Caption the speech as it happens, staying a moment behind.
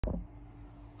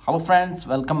Hello friends,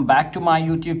 welcome back to my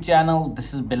YouTube channel.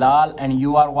 This is Bilal and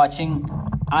you are watching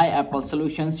iApple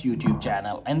Solutions YouTube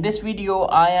channel. In this video,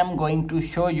 I am going to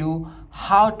show you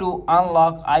how to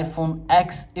unlock iPhone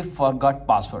X if forgot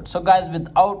password. So guys,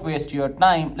 without waste your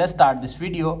time, let's start this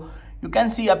video. You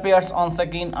can see appears on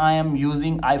screen I am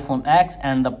using iPhone X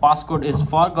and the passcode is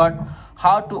forgot.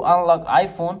 How to unlock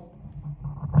iPhone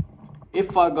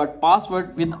if forgot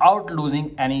password without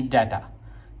losing any data.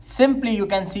 Simply you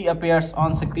can see appears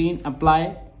on screen,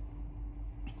 apply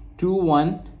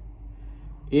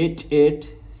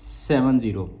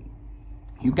 218870.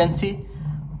 You can see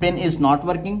pin is not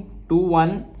working,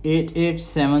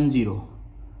 218870.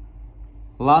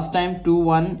 Last time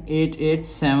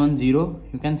 218870.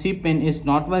 You can see pin is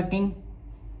not working.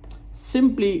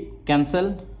 Simply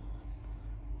cancel,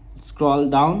 scroll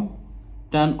down,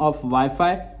 turn off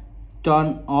Wi-Fi,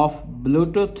 turn off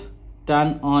Bluetooth,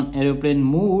 turn on airplane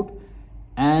mode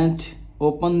and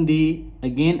open the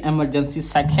again emergency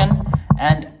section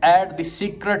and add the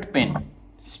secret pin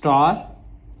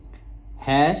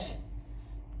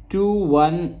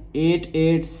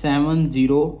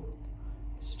 *2188870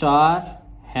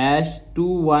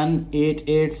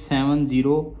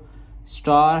 *2188870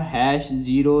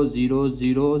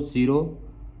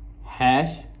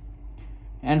 *0000#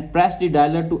 and press the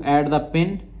dialer to add the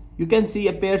pin. You can see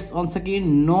appears on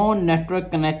screen no network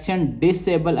connection,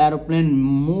 disable aeroplane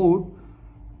mode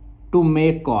to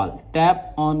make call.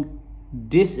 Tap on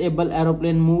disable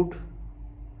aeroplane mode,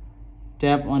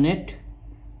 tap on it.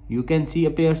 You can see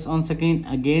appears on screen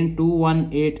again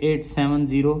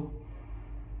 218870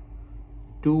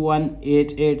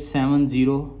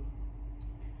 218870.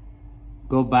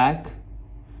 Go back,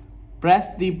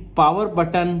 press the power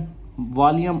button,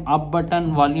 volume up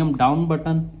button, volume down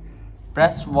button.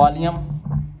 Press volume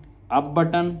up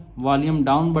button, volume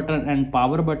down button and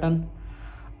power button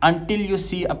until you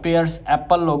see appears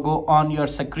Apple logo on your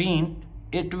screen.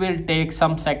 It will take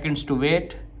some seconds to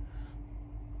wait.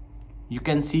 You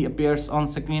can see appears on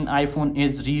screen iPhone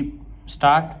is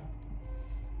restart.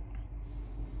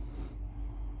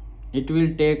 It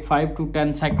will take 5 to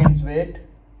 10 seconds wait.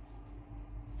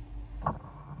 You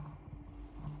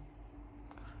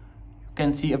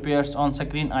can see appears on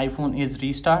screen iPhone is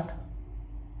restart.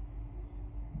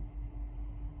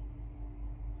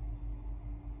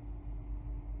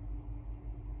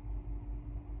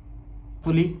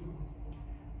 Fully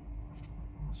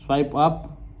swipe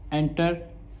up, enter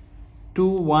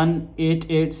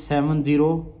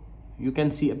 218870. You can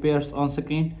see appears on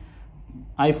screen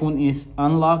iPhone is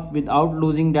unlocked without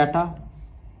losing data.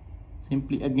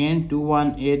 Simply again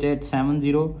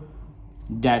 218870.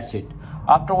 That's it.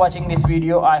 After watching this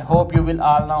video, I hope you will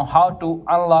all know how to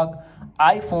unlock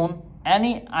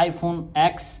any iPhone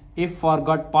X if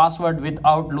forgot password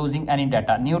without losing any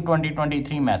data. New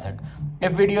 2023 method.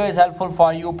 If video is helpful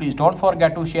for you, please don't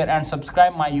forget to share and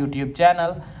subscribe my YouTube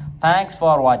channel. Thanks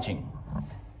for watching.